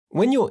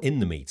When you're in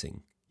the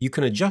meeting, you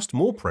can adjust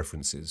more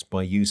preferences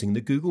by using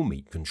the Google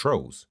Meet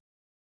controls.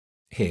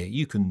 Here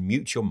you can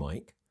mute your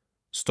mic,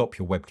 stop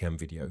your webcam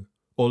video,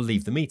 or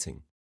leave the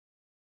meeting.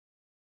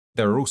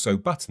 There are also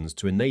buttons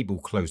to enable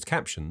closed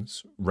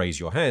captions, raise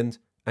your hand,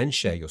 and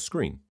share your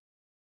screen.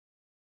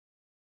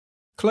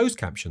 Closed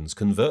captions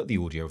convert the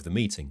audio of the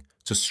meeting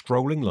to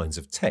scrolling lines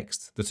of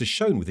text that are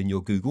shown within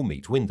your Google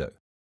Meet window.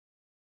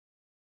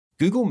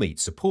 Google Meet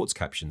supports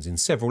captions in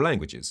several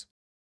languages.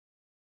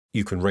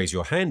 You can raise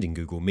your hand in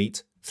Google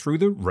Meet through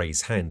the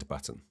Raise Hand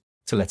button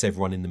to let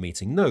everyone in the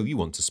meeting know you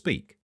want to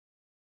speak.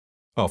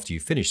 After you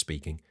finish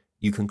speaking,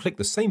 you can click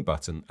the same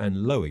button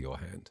and lower your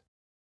hand.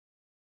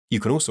 You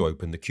can also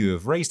open the queue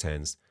of raised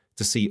hands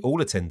to see all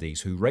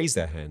attendees who raise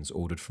their hands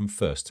ordered from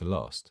first to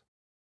last.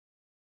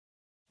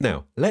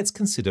 Now, let's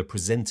consider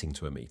presenting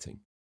to a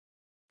meeting.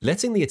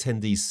 Letting the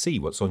attendees see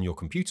what's on your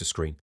computer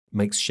screen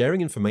makes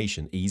sharing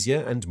information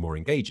easier and more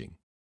engaging.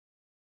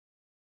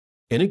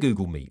 In a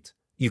Google Meet,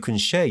 you can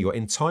share your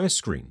entire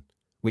screen,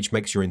 which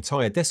makes your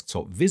entire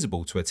desktop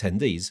visible to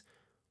attendees,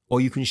 or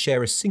you can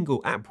share a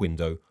single app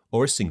window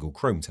or a single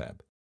Chrome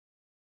tab.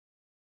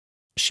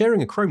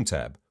 Sharing a Chrome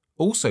tab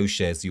also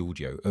shares the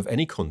audio of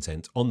any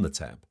content on the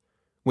tab,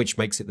 which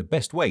makes it the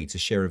best way to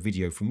share a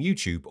video from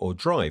YouTube or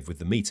Drive with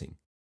the meeting.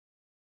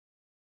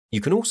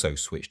 You can also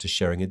switch to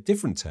sharing a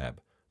different tab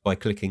by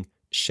clicking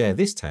Share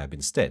this tab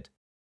instead.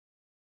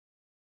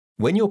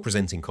 When you're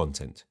presenting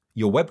content,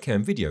 your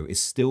webcam video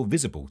is still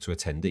visible to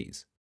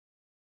attendees.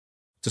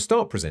 To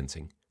start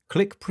presenting,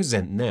 click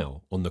Present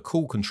Now on the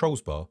Cool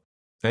Controls bar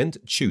and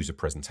choose a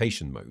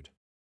presentation mode.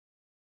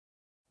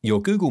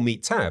 Your Google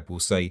Meet tab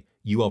will say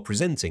you are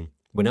presenting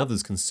when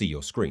others can see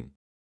your screen.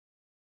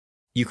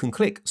 You can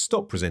click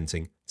Stop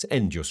Presenting to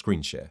end your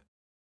screen share.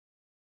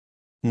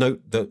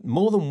 Note that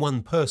more than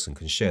one person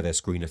can share their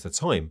screen at a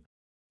time,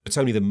 but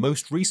only the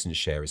most recent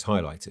share is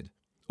highlighted,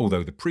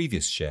 although the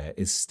previous share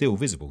is still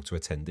visible to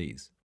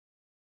attendees.